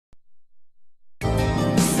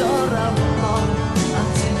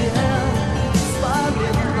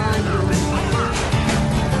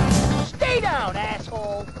Stay down,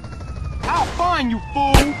 asshole! I'll find you,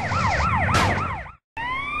 fool!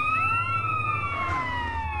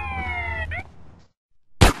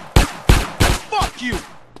 Fuck you!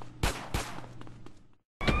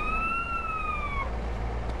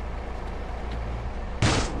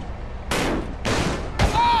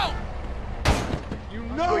 Oh! You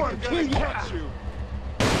know I'm gonna catch you!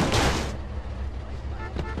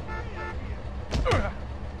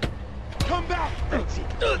 Come back! That's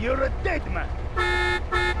it. You're a dead man!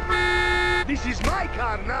 This is my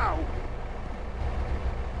car now!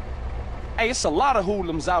 Hey, it's a lot of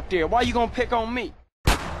hoodlums out there. Why you gonna pick on me?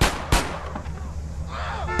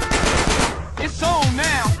 It's on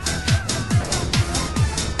now!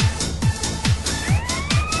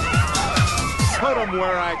 Put him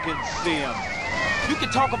where I can see him. You can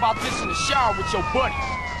talk about this in the shower with your buddies.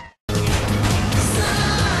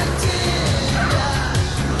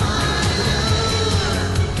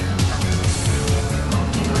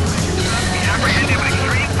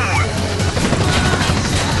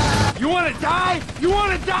 You wanna die? You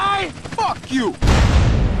wanna die? Fuck you!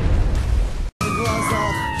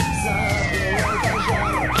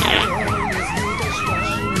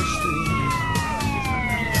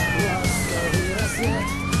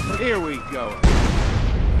 Here we go.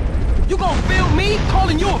 You gonna film me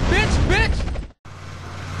calling you a bitch?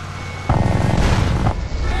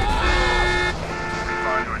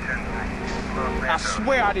 I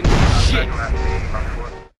swear I didn't do shit.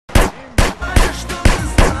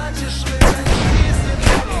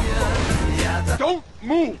 Don't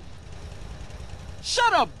move!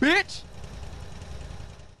 Shut up, bitch!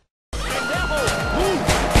 Move!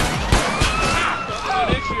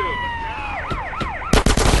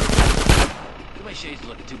 My shades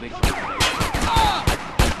looking too big for me.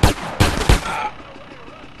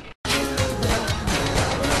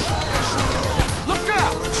 Look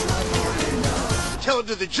out! Tell it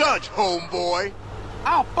to the judge, homeboy.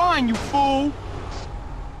 I'll find you, fool!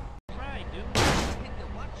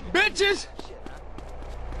 Bitches!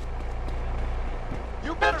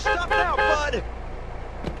 You better stop now, bud.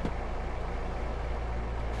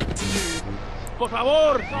 Por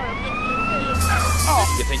favor!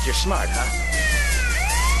 Oh, You think you're smart, huh?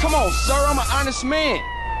 come on, sir, I'm an honest man.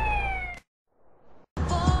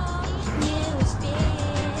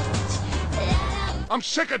 I'm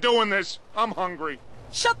sick of doing this. I'm hungry.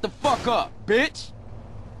 Shut the fuck up, bitch!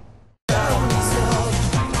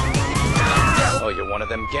 Oh, you're one of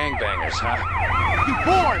them gangbangers, huh? You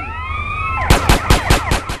born!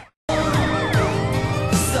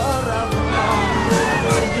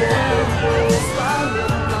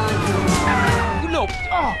 You know,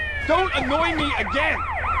 oh, don't annoy me again!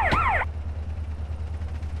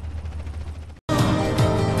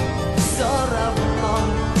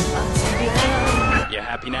 You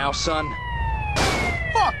happy now, son?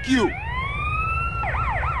 Fuck you!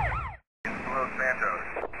 Los Santos.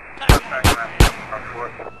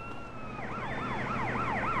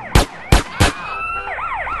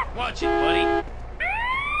 Watch it, buddy.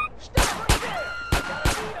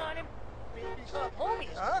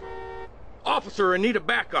 Officer, I need a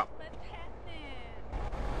backup.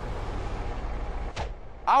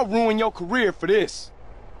 I'll ruin your career for this.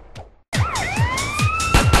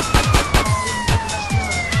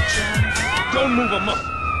 Don't move a muscle.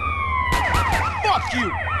 Fuck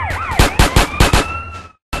you!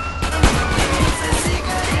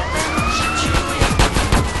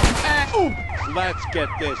 Ooh, Let's get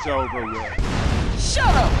this over with. shut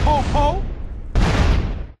up, po-po!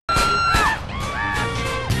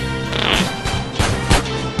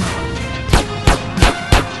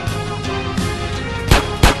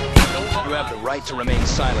 You have the right to remain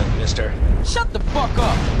silent, mister. Shut the fuck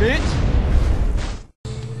up, bitch!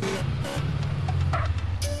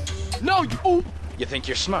 No, you oop! You think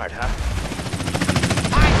you're smart, huh?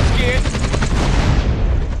 I ain't scared.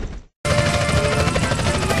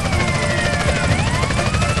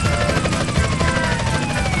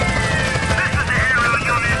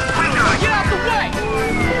 Get out the way!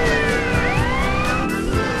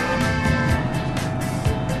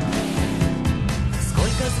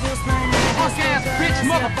 Fuck ass bitch,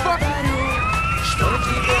 motherfucker!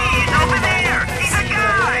 Over there! He's a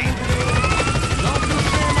guy!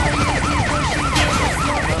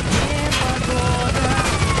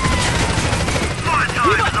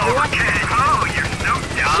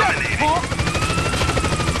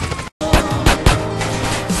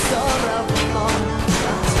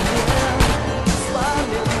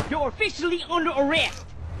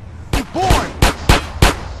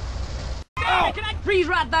 Hey, can I freeze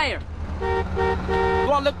right there?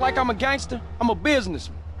 Do I look like I'm a gangster? I'm a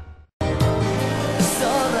businessman.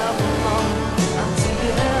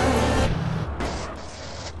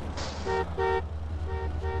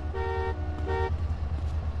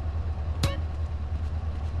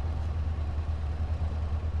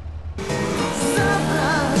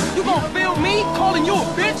 You gonna film me calling you a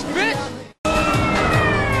bitch, bitch?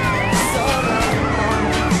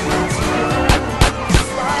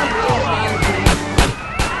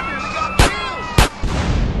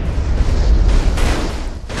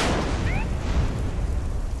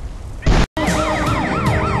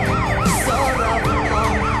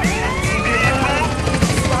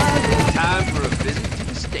 Time for a visit to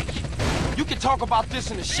the station. You can talk about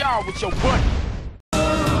this in the shower with your buddy.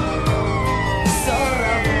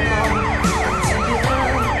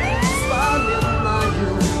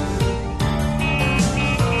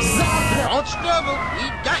 Don't struggle. He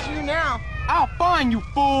got you now. I'll find you,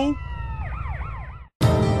 fool.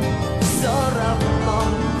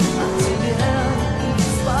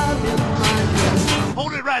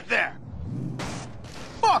 Hold it right there.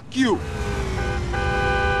 Fuck you.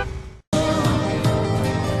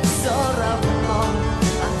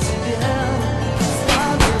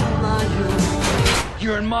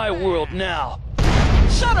 You're in my world now.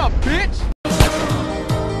 Shut up, bitch.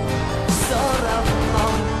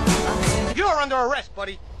 You're under arrest,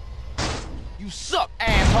 buddy. You suck,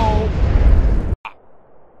 asshole.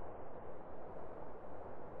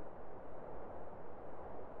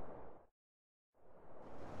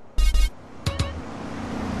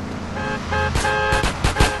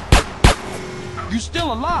 You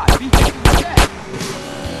still alive? Be taking the check.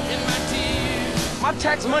 My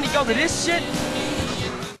tax money go to this shit?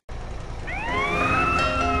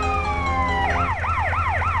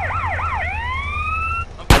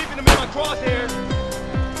 I'm keeping him in my crosshairs.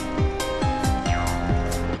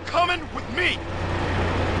 You're coming with me.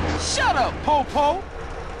 Shut up, Po-Po.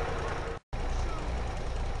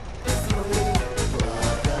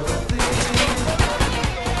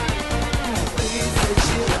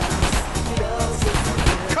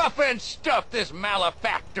 Cuff and stuff this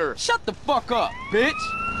malefactor. Shut the fuck up, bitch.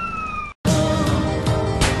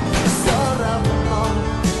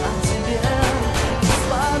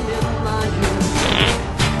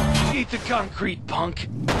 Eat the concrete, punk.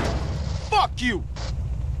 Fuck you.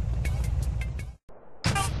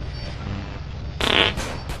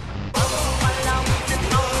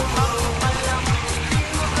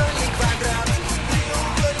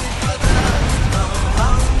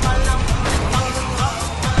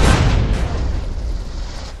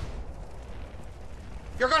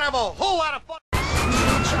 You're gonna have a whole lot of fun.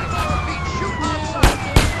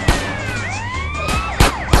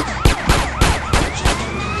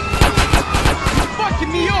 You're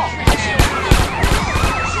fucking me up.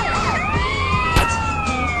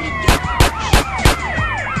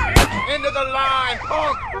 Into the line,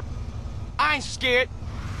 punk. I ain't scared.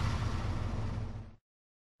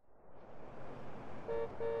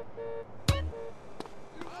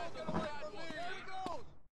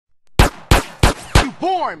 You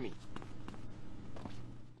boring me.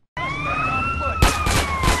 Nothing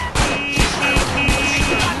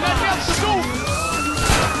else to do.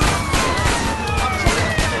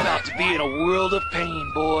 About to be in a world of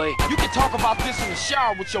pain, boy. You can talk about this in the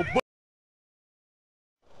shower with your buddy.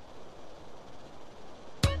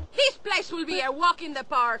 This place will be a walk in the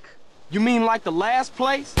park. You mean like the last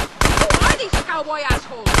place? Who are these cowboy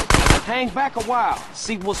assholes? Hang back a while,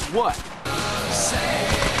 see what's what.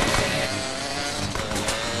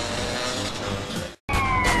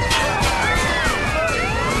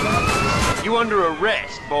 You under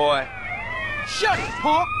arrest, boy. Shut it,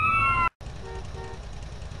 punk!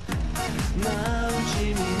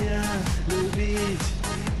 Научи меня любить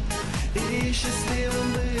и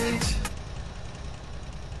счастливым быть.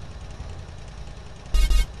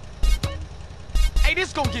 Hey,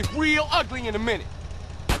 this gonna get real ugly in a minute.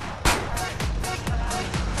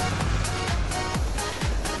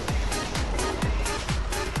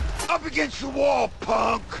 Up against the wall,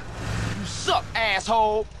 punk. You suck,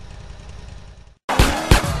 asshole.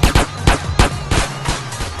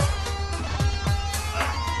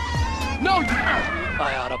 No, you...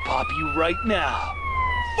 I ought to pop you right now.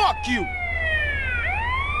 Fuck you.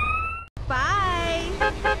 Bye.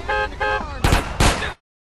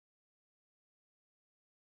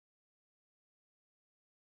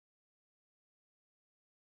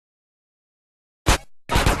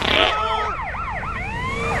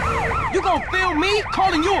 You gonna film me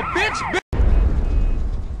calling you a bitch, bitch?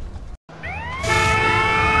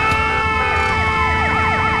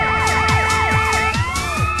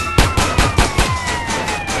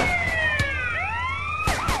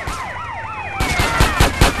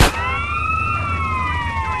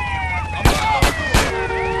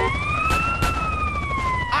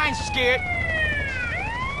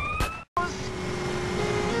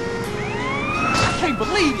 can't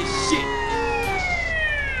believe this shit.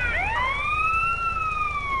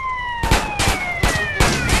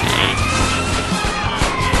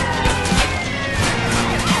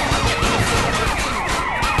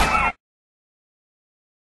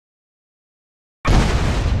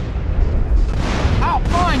 I'll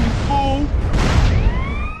find you, fool.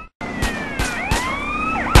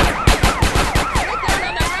 Get down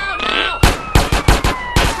on the ground now!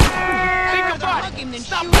 Think about hug him, it. then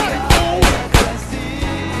Stop shoot running, him. fool.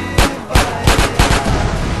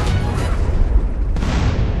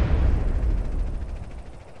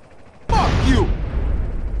 Fuck you.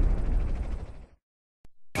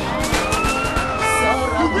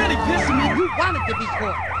 You really pissing me. You wanted to be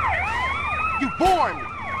caught. You boring me.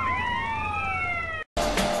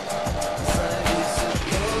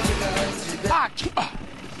 I can't.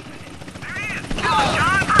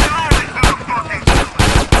 John Bernard is the fucking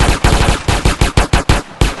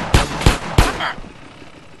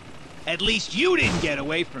At least you didn't get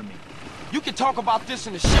away from me. You can talk about this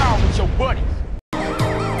in the shower with your buddies.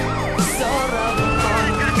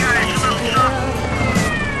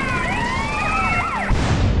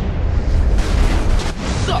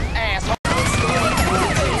 Suck, asshole.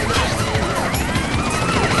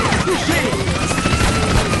 You shit.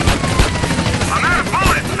 I'm out of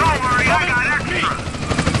bullets. Don't worry, I got extra.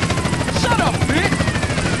 Shut up, bitch.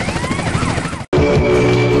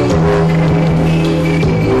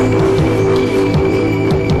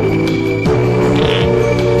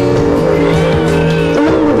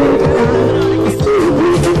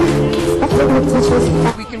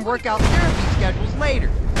 We can work out therapy schedules later.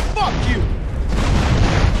 Fuck you.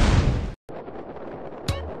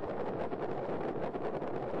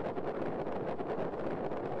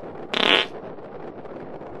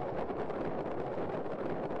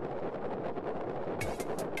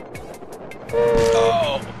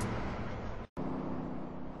 Oh.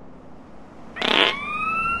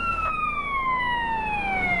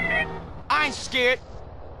 I ain't scared.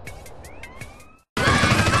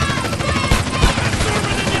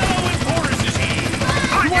 Put your hands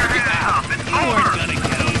up. It's over. Gonna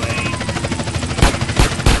get away.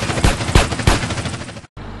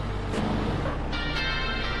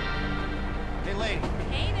 Hey, lady.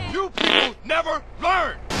 You people never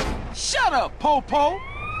learn! Shut up, Popo.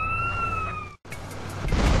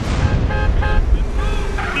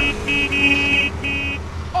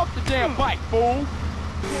 Off the damn bike, fool.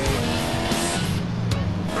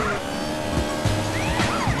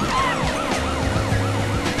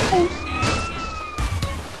 Oops.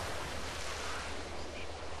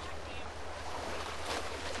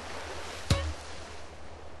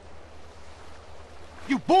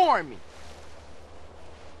 You boring me.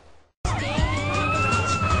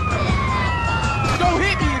 Don't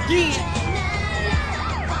hit me again.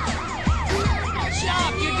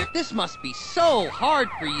 This must be so hard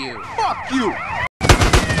for you. Fuck you.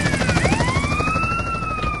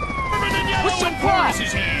 What's your problem?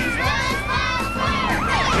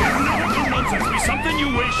 Nonsense be something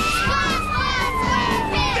you wish.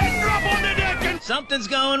 Then drop on the deck and something's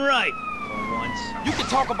going right for once. You can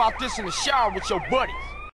talk about this in the shower with your buddies.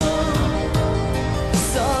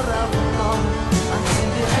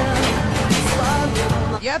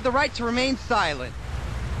 You have the right to remain silent.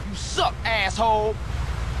 You suck, asshole.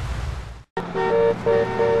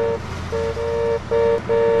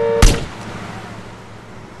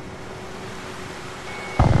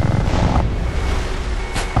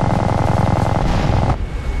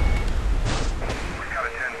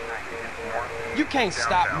 You can't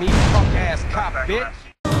stop me, punk-ass cop, bitch.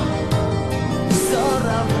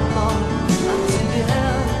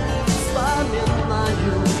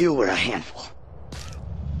 You were a handful.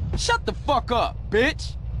 Shut the fuck up,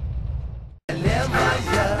 bitch.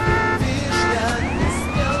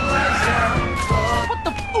 What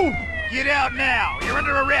the ooh? Get out now! You're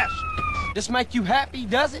under arrest! This make you happy,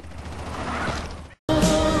 does it?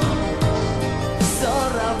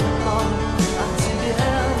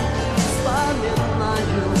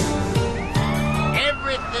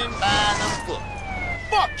 Everything by the book.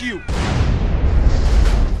 Fuck you.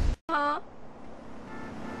 Huh?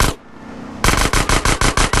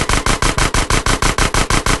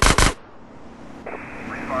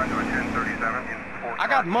 I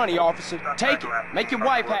got money, officer. Take it. Make your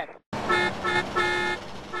wife happy.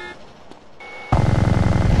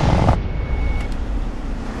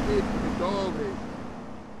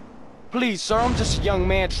 Please, sir, I'm just a young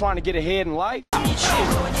man trying to get ahead in life. I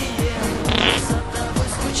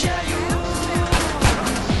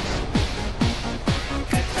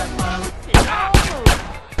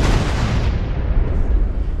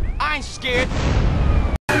ain't scared.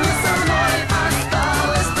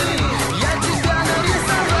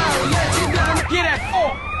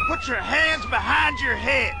 your hands behind your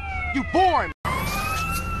head. You boring.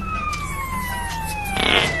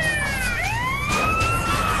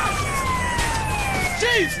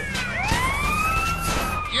 Jesus!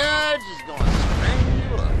 Judge is gonna strangle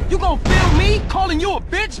you up. You gonna feel me calling you a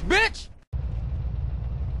bitch?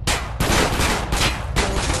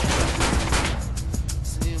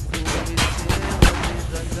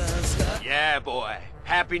 Yeah, boy.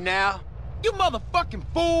 Happy now? You motherfucking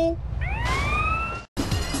fool!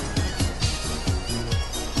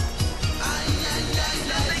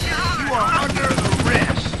 You are under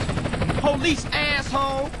arrest. Police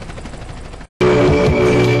asshole!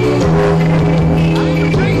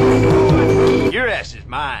 Your ass is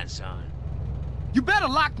mine, son. You better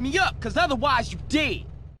lock me up, cause otherwise you dead.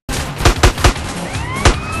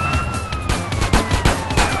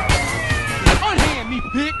 Unhand me,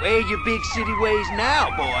 bitch! Where your big city ways now,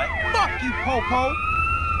 boy? Fuck you, Popo!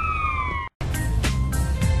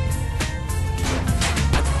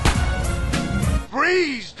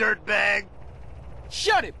 Freeze, dirtbag!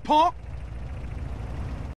 Shut it, punk!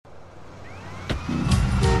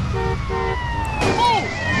 Move!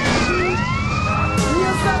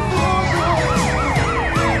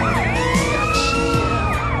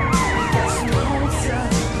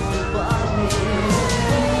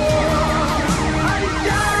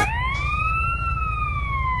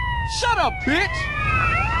 Shut up, bitch!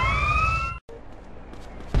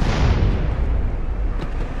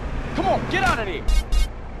 Come on, get out of there!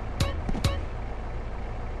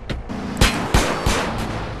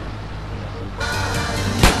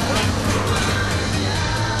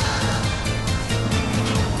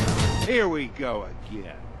 Here we go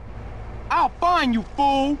again. I'll find you,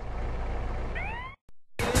 fool!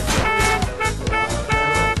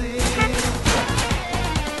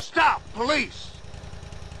 Stop, police!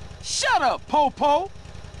 Shut up, Popo!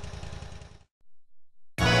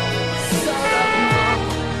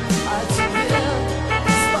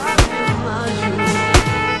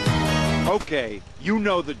 Okay, you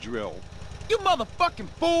know the drill. You motherfucking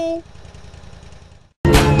fool!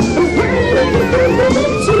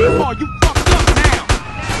 Oh, you fucked up now!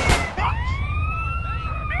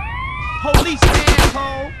 Police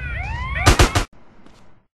asshole!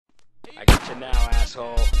 I got you now,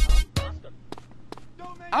 asshole.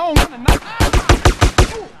 I don't wanna know.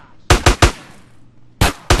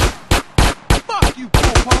 Fuck you,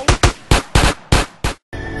 Popo!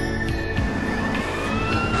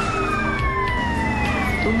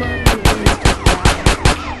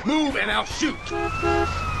 Move and I'll shoot.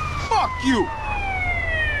 Fuck you!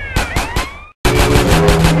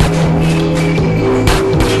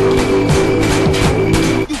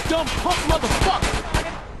 You dumb punk motherfucker!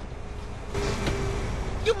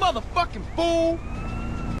 You motherfucking fool!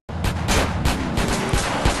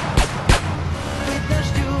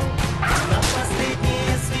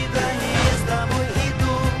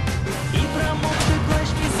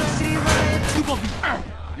 You gonna be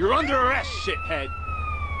You're under arrest, shithead.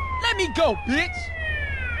 Let me go, bitch!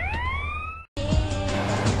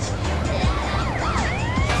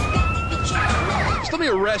 Just let me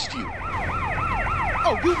arrest you.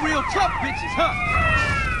 Oh, you real tough bitches, huh?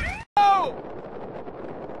 Oh!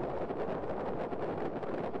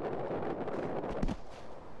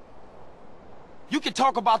 You can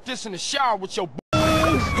talk about this in the shower with your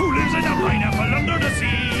Who lives in a pineapple under the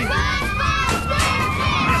sea?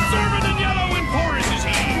 Servant in yellow and porous is he.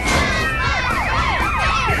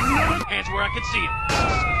 Hands where I can see him.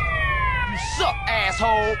 You suck,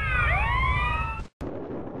 asshole!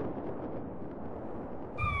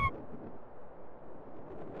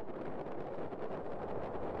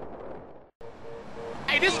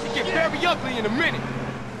 Hey, this could get very ugly in a minute.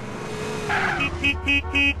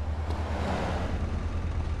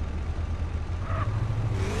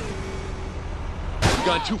 You've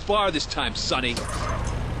gone too far this time, Sonny.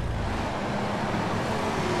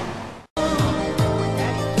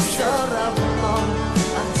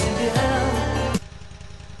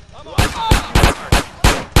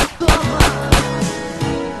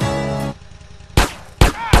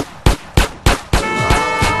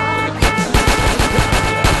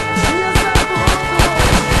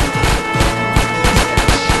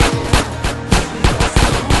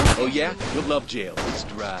 Oh yeah? You'll love jail. It's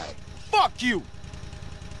dry. Fuck you!